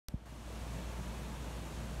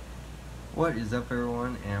What is up,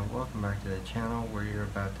 everyone, and welcome back to the channel where you're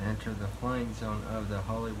about to enter the flying zone of the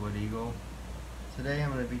Hollywood Eagle. Today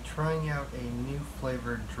I'm going to be trying out a new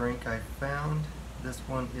flavored drink I found. This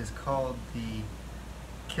one is called the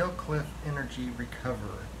Killcliff Energy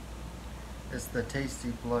Recover. It's the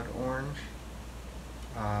tasty blood orange.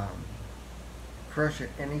 Crush it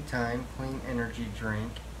anytime, clean energy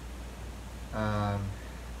drink.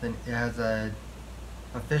 Then it has a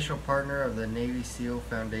official partner of the Navy SEAL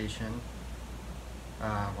Foundation.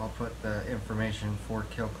 I'll put the information for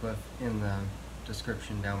Killcliff in the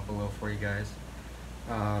description down below for you guys.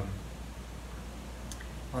 On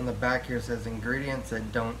the back here it says ingredients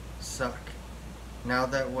that don't suck. Now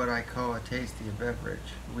that what I call a tasty beverage,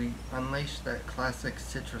 we unleash that classic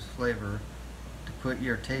citrus flavor to put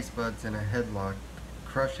your taste buds in a headlock.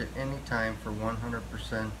 Crush it anytime for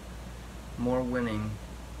 100% more winning,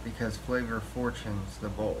 because flavor fortunes the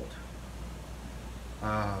bold.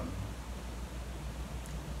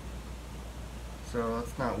 So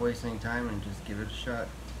let's not waste any time and just give it a shot.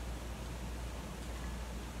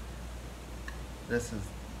 This is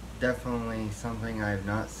definitely something I have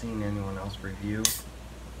not seen anyone else review,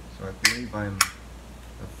 so I believe I'm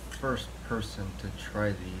the first person to try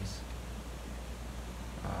these.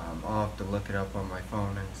 I'll have to look it up on my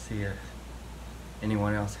phone and see if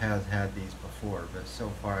anyone else has had these before, but so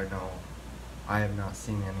far I know I have not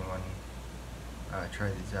seen anyone try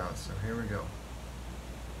these out. So here we go.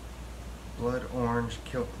 Blood Orange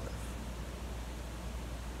Killcliff.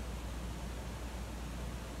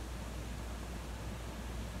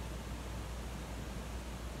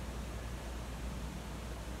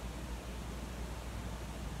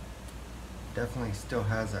 Definitely still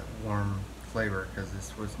has that warm flavor because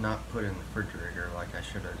this was not put in the refrigerator like I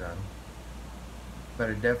should have done. But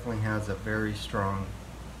it definitely has a very strong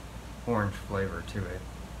orange flavor to it.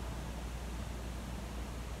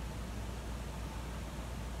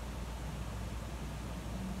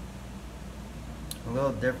 A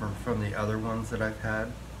little different from the other ones that I've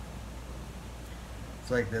had. It's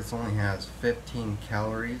like this only has 15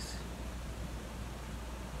 calories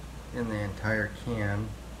in the entire can.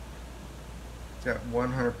 It's got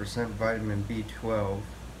 100% vitamin B12.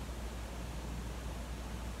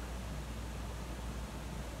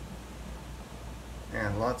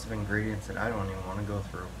 And lots of ingredients that I don't even want to go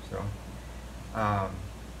through. So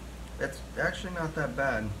it's actually not that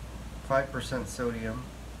bad. 5% sodium.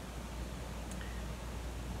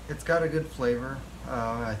 It's got a good flavor.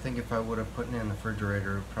 I think if I would have put it in the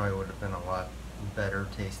refrigerator, it probably would have been a lot better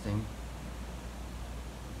tasting.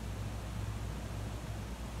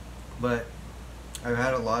 But I've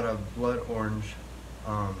had a lot of blood orange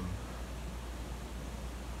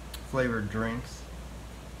flavored drinks,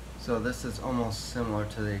 so this is almost similar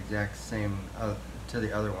to the exact same to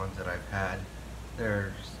the other ones that I've had.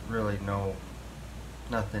 There's really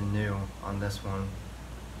nothing new on this one.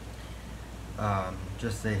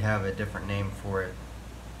 Just they have a different name for it.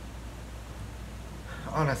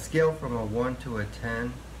 On a scale from a 1 to a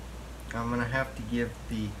 10, I'm gonna have to give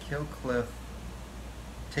the Killcliff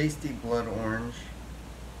Tasty Blood Orange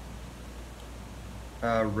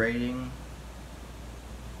rating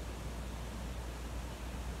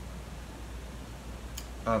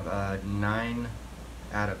of a 9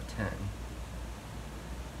 out of 10.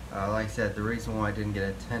 Like I said, the reason why I didn't get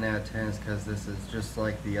a 10 out of 10 is because this is just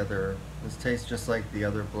like the other, this tastes just like the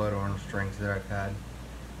other blood orange drinks that I've had.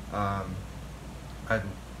 I'm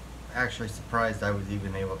actually surprised I was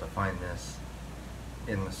even able to find this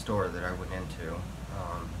in the store that I went into,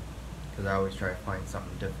 because I always try to find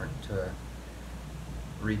something different to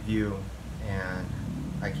review, and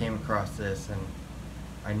I came across this and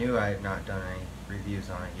I knew I had not done any reviews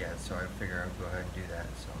on it yet, so I figured I'd go ahead and do that.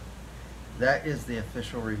 So that is the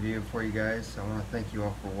official review for you guys. I want to thank you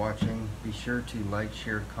all for watching. Be sure to like,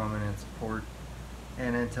 share, comment, and support.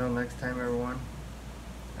 And until next time, everyone,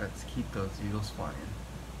 let's keep those Eagles flying.